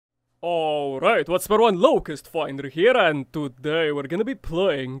Alright, what's my one Locust Finder here, and today we're gonna be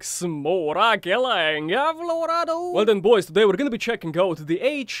playing some more Elilenk Eduardo. Well then boys, today we're gonna be checking out the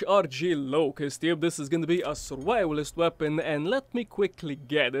HRG Locust. Yep, this is gonna be a survivalist weapon, and let me quickly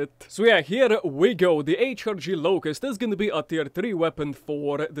get it. So yeah, here we go. The HRG Locust is gonna be a tier 3 weapon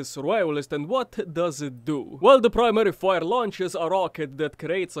for the survivalist, and what does it do? Well, the primary fire launches a rocket that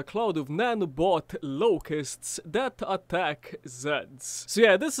creates a cloud of nanobot locusts that attack zeds. So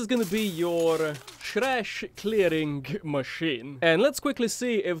yeah, this is gonna be your trash clearing machine. And let's quickly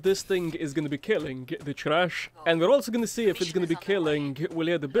see if this thing is gonna be killing the trash. And we're also gonna see if it's gonna be killing, well,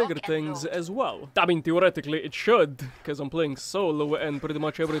 yeah, the bigger things as well. I mean, theoretically it should, because I'm playing solo and pretty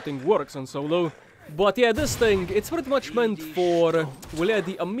much everything works on solo. But yeah, this thing, it's pretty much meant for, well, yeah,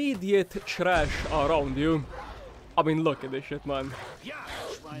 the immediate trash around you. I mean, look at this shit, man.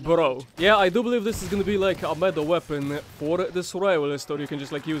 Bro. Yeah, I do believe this is gonna be like a meta weapon for the survivalist, or you can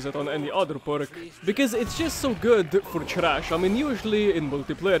just like use it on any other perk. Because it's just so good for trash. I mean, usually in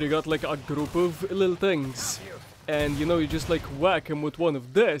multiplayer you got like a group of little things. And you know, you just like whack them with one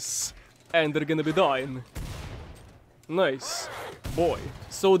of this, and they're gonna be dying. Nice. Boy.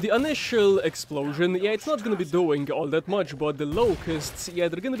 So the initial explosion, yeah, it's not gonna be doing all that much, but the locusts, yeah,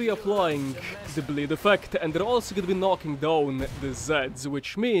 they're gonna be applying the bleed effect, and they're also gonna be knocking down the zeds,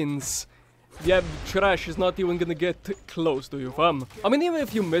 which means, yeah, trash is not even gonna get close to you, fam. I mean, even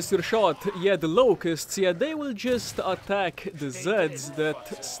if you miss your shot, yeah, the locusts, yeah, they will just attack the zeds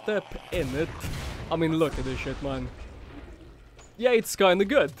that step in it. I mean, look at this shit, man. Yeah, it's kinda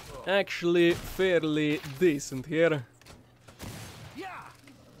good. Actually, fairly decent here.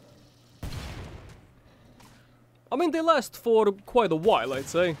 I mean, they last for quite a while, I'd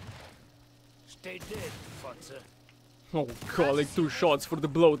say. Stay dead, Futzer. Oh god, like 2 shots for the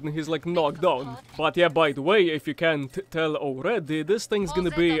bloat and he's like knocked down. But yeah, by the way, if you can't tell already, this thing's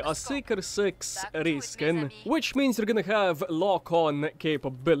gonna be a Seeker 6 reskin, which means you're gonna have lock-on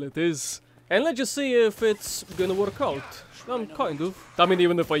capabilities. And let's just see if it's gonna work out. Kind of. I mean,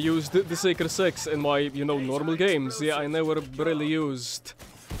 even if I used the Seeker 6 in my, you know, normal games, yeah, I never really used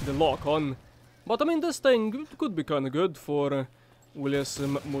the lock-on. But I mean, this thing could be kinda good for, well, yeah,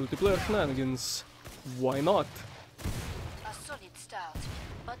 some multiplayer shenanigans. Why not?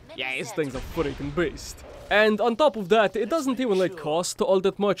 Yeah, this thing's a freaking beast. And on top of that, it doesn't even like cost all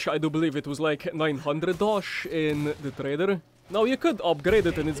that much. I do believe it was like 900 dosh in the trader. Now you could upgrade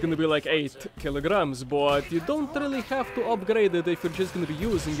it and it's gonna be like 8 kilograms, but you don't really have to upgrade it if you're just gonna be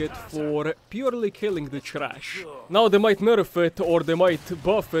using it for purely killing the trash. Now they might nerf it, or they might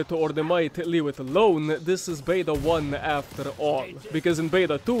buff it, or they might leave it alone. This is beta 1 after all. Because in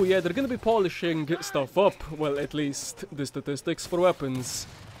beta 2, yeah, they're gonna be polishing stuff up, well, at least the statistics for weapons.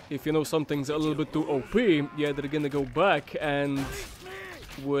 If you know something's a little bit too OP, yeah, they're gonna go back and,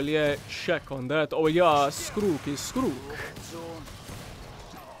 well, yeah, check on that. Oh yeah, Skrook is Skrook.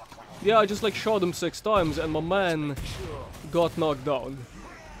 Yeah, I just like shot him 6 times and my man got knocked down.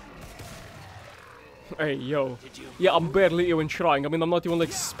 Hey, yo. Yeah, I'm barely even trying. I mean, I'm not even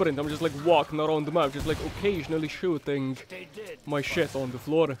like sprint. I'm just like walking around the map, just like occasionally shooting my shit on the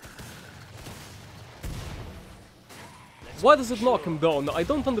floor. Why does it knock him down? I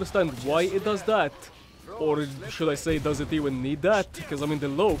don't understand why it does that. Or should I say, does it even need that? Because I mean, the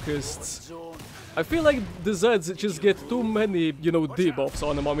locusts, I feel like the zeds just get too many, you know, debuffs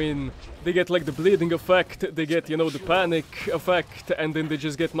on them. I mean, they get like the bleeding effect, they get, you know, the panic effect, and then they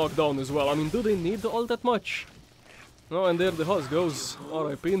just get knocked down as well. I mean, do they need all that much? Oh, and there the house goes.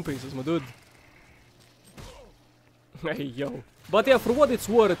 RIP in pieces, my dude. Hey, yo. But yeah, for what it's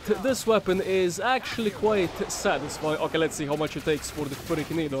worth, this weapon is actually quite satisfying. Okay, let's see how much it takes for the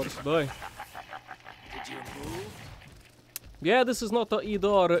freaking Edars to die. Yeah, this is not a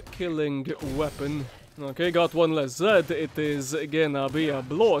Edar killing weapon. Okay, got one less Zed. It is gonna be a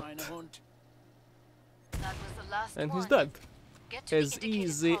bloat. And he's dead. As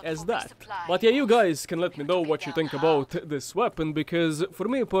easy as that. But yeah, you guys can let me know what you think about this weapon, because for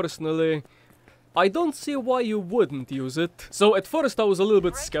me personally, I don't see why you wouldn't use it. So at first I was a little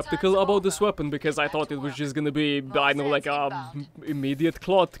bit skeptical about this weapon, because I thought it was just gonna be, I know, like a immediate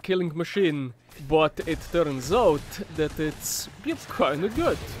clot killing machine. But it turns out that it's kinda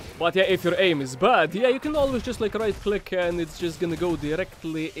good. But yeah, if your aim is bad, yeah, you can always just like right click and it's just gonna go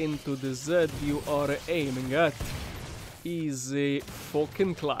directly into the Z you are aiming at. Easy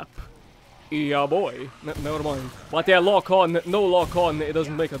fucking clap. Yeah, boy. Never mind. But yeah, lock on, no lock on, it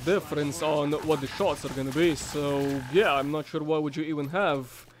doesn't make a difference on what the shots are gonna be. So yeah, I'm not sure why would you even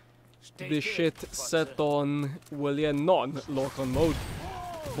have this shit set on, well, yeah, non-lock on mode.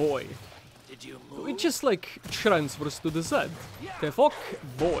 Boy. you It just like transfers to the Z. The fuck?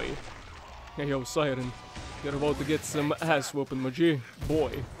 Boy. Hey yo, Siren. You're about to get some ass whooping, my G.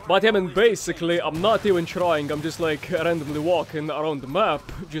 Boy. But yeah, man, basically, I'm not even trying. I'm just like randomly walking around the map,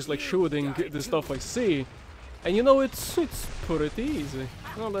 just like shooting the stuff I see. And you know, it's pretty easy.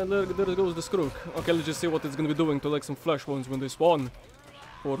 Oh, there goes the Skrook. Okay, let's just see what it's gonna be doing to like some flesh wounds when they spawn.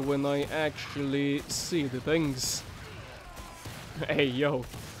 Or when I actually see the things. Hey, yo.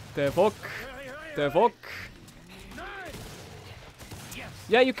 The fuck? The fuck?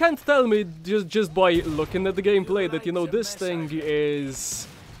 Yeah, you can't tell me just by looking at the gameplay that, you know, this thing is...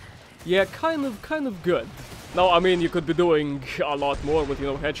 Yeah, kind of good. Now, I mean, you could be doing a lot more with, you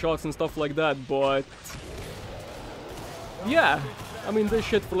know, headshots and stuff like that, but... Yeah, I mean, this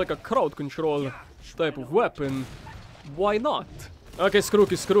shit for like a crowd control type of weapon, why not? Okay,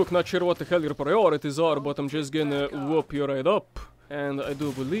 Skrook is Skrook, not sure what the hell your priorities are, but I'm just gonna whoop you right up. And I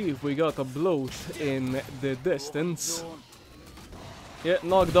do believe we got a bloat in the distance. Yeah,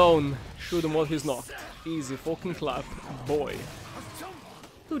 knock down. Shoot him while he's knocked. Easy fucking clap, boy.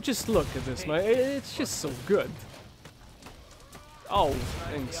 Dude, just look at this, man. It's just so good. Oh,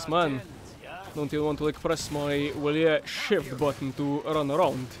 thanks, man. Don't you want to, like, press my, well, yeah, shift button to run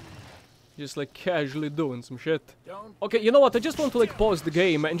around? Just, like, casually doing some shit. Okay, you know what? I just want to, like, pause the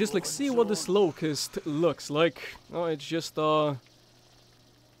game and just, like, see what this locust looks like. Oh, it's just a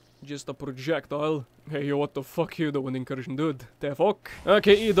projectile. Hey, yo, what the fuck you doing, incursion dude? The fuck?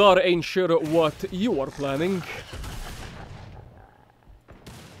 Okay, Idar ain't sure what you are planning.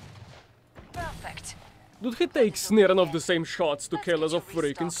 Perfect. Dude, he takes near enough the same shots to kill as a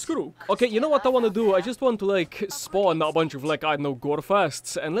freaking Skrook. Okay, you know what I want to do? I just want to, like, spawn a bunch of, like, I don't know,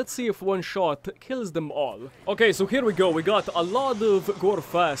 Gorefasts, and let's see if one shot kills them all. Okay, so here we go. We got a lot of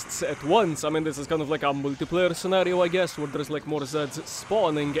Gorefasts at once. I mean, this is kind of like a multiplayer scenario, I guess, where there's, like, more Zeds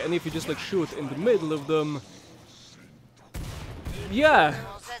spawning, and if you just, like, shoot in the middle of them... Yeah.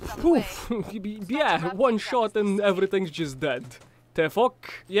 Poof. Yeah, one shot and everything's just dead. The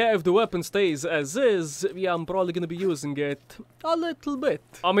fuck? Yeah, if the weapon stays as is, yeah, I'm probably gonna be using it a little bit.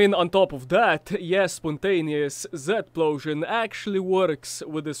 I mean, on top of that, yeah, spontaneous Z-plosion actually works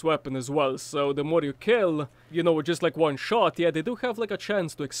with this weapon as well, so the more you kill, you know, with just like one shot, yeah, they do have like a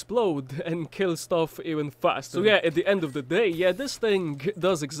chance to explode and kill stuff even faster. So yeah, at the end of the day, yeah, this thing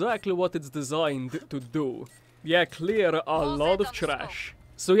does exactly what it's designed to do. Yeah, clear a lot of trash.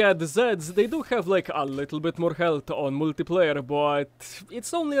 So yeah, the Zeds, they do have like a little bit more health on multiplayer, but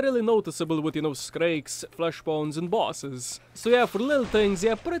it's only really noticeable with, you know, Skrakes, Fleshbones and bosses. So yeah, for little things,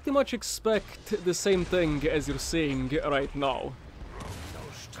 yeah, pretty much expect the same thing as you're seeing right now.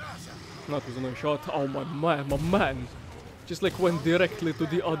 That was a nice shot. Oh my man. Just like went directly to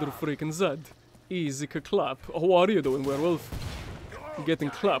the other freaking Zed. Easy clap. How are you doing, werewolf? Getting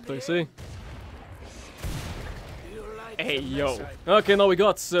clapped, I see. Hey, yo. Okay, now we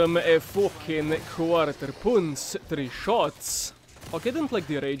got some fucking quarter punts, 3 shots. Okay, didn't like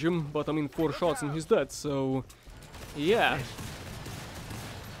derage him, but I mean 4 shots and he's dead, so... Yeah.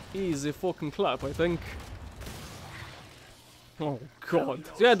 Easy fucking clap, I think. Oh god.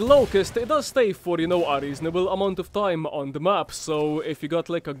 So yeah, the Locust, it does stay for, you know, a reasonable amount of time on the map, so if you got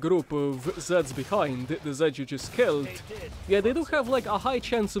like a group of Zeds behind, the Zeds you just killed, yeah, they do have like a high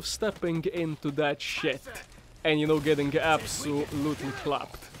chance of stepping into that shit. And, you know, getting absolutely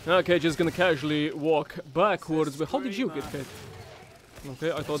clapped. Okay, just gonna casually walk backwards, but how did you get hit?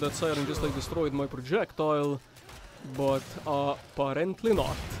 Okay, I thought that siren just, like, destroyed my projectile, but apparently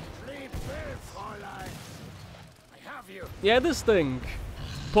not. Yeah, this thing,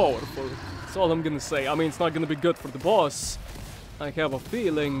 powerful. That's all I'm gonna say. I mean, it's not gonna be good for the boss. I have a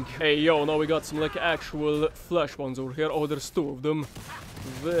feeling. Hey, yo, now we got some, like, actual flesh ones over here. Oh, there's 2 of them.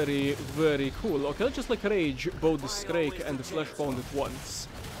 Very, very cool. Okay, let's just like rage both the Skrake and the Fleshbound at once.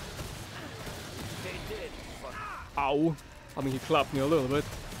 Ow. I mean, he clapped me a little bit.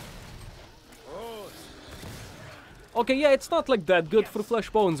 Okay, yeah, it's not like that good for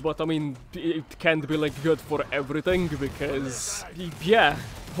Fleshbounds, but I mean, it can't be like good for everything because, yeah,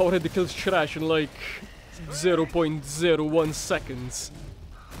 already kills trash in like 0.01 seconds.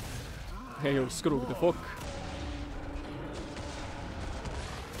 Hey, yo, screw the fuck.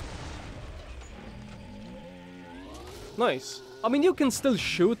 Nice. I mean, you can still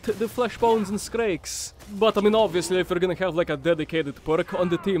shoot the Fleshbounds and Skrakes, but I mean, obviously, if you're gonna have like a dedicated perk on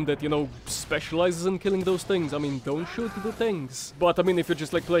the team that, you know, specializes in killing those things, I mean, don't shoot the things. But I mean, if you're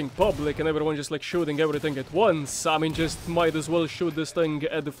just like playing public and everyone just like shooting everything at once, I mean, just might as well shoot this thing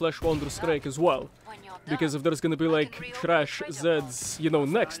at the Fleshbound or Skrake as well. Because if there's gonna be like trash Zeds, you know,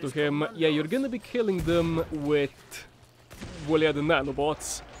 next to him, yeah, you're gonna be killing them with, well, yeah, the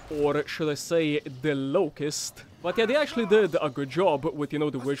nanobots. or should I say the Locust. But yeah, they actually did a good job with, you know,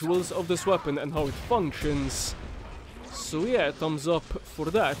 the visuals of this weapon and how it functions. So yeah, thumbs up for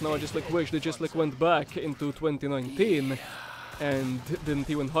that. Now I just like wish they just like went back into 2019 and didn't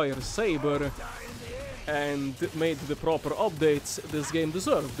even hire Saber and made the proper updates this game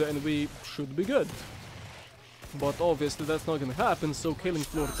deserved, and we should be good. But obviously that's not gonna happen, so killing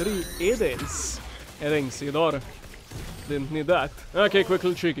floor 3 it is. Thanks, Edar. Didn't need that. Okay, quick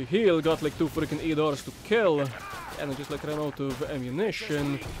little cheeky heal, got like 2 freaking Edars to kill, and I just like ran out of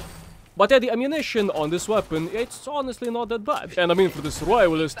ammunition. But yeah, the ammunition on this weapon, it's honestly not that bad. And I mean, for the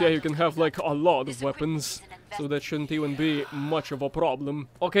survivalist, yeah, you can have like a lot of weapons, so that shouldn't even be much of a problem.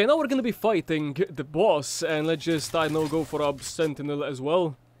 Okay, now we're gonna be fighting the boss, and let's just, I know, go for a sentinel as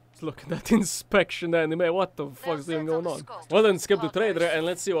well. Look at that inspection anime, what the fuck is even going on? Well then, skip the trader and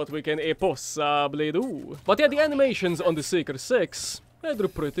let's see what we can possibly do. But yeah, the animations on the Seeker 6, they're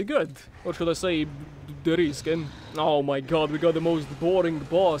pretty good. Or should I say, the reskin. Oh my god, we got the most boring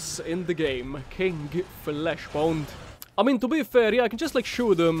boss in the game, King Fleshbound. I mean, to be fair, yeah, I can just like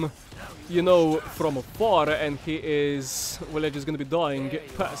shoot him, you know, from afar, and he is, well, he's just gonna be dying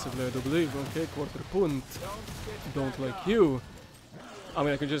passively, I do believe. Okay, quarter punt. Don't like you. I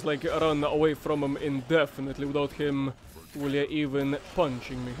mean, I can just like run away from him indefinitely without him, will you, even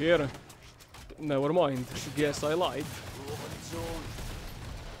punching me here. Never mind, guess I lied.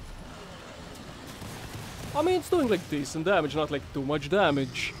 I mean, it's doing like decent damage, not like too much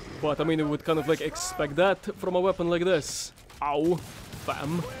damage. But I mean, you would kind of like expect that from a weapon like this. Ow.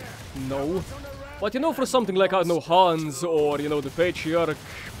 Fam. No. But you know, for something like, I don't know, Hans or, you know, the Patriarch,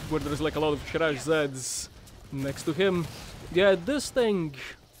 where there's like a lot of trash zeds next to him, yeah, this thing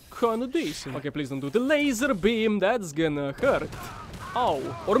kinda decent. Okay, please don't do the laser beam, that's gonna hurt. Ow.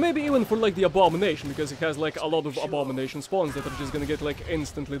 Or maybe even for like the Abomination, because it has like a lot of Abomination spawns that are just gonna get like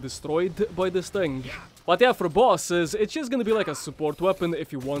instantly destroyed by this thing. But yeah, for bosses, it's just gonna be like a support weapon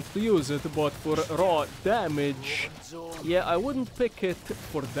if you want to use it, but for raw damage, yeah, I wouldn't pick it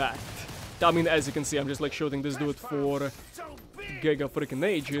for that. I mean, as you can see, I'm just like shooting this dude for giga freaking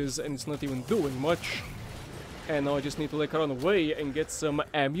ages, and it's not even doing much. And now I just need to like run away and get some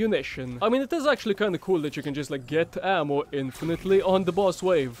ammunition. I mean, it is actually kind of cool that you can just like get ammo infinitely on the boss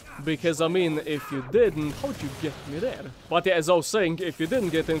wave. Because I mean, if you didn't, how'd you get me there? But yeah, as I was saying, if you didn't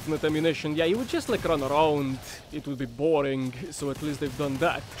get infinite ammunition, yeah, you would just like run around. It would be boring, so at least they've done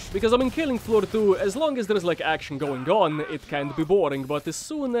that. Because I mean, killing floor 2, as long as there's like action going on, it can be boring. But as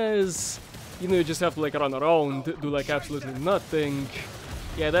soon as, you know, you just have to like run around, do like absolutely nothing,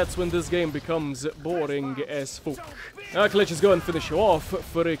 yeah, that's when this game becomes boring as fuck. Okay, let's just go and finish you off,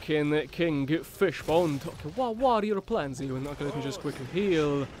 freaking King Fishbound. Okay, what are your plans even? Okay, let me just quickly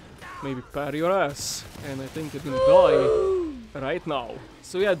heal, maybe parry your ass, and I think you're gonna die right now.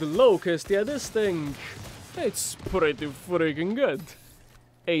 So yeah, the Locust, yeah, this thing, it's pretty freaking good.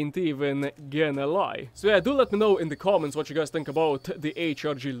 Ain't even gonna lie. So yeah, do let me know in the comments what you guys think about the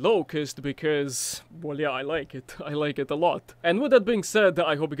HRG Locust, because, well, yeah, I like it. I like it a lot. And with that being said,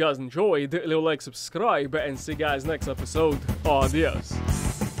 I hope you guys enjoyed. Leave a like, subscribe, and see you guys next episode. Adios.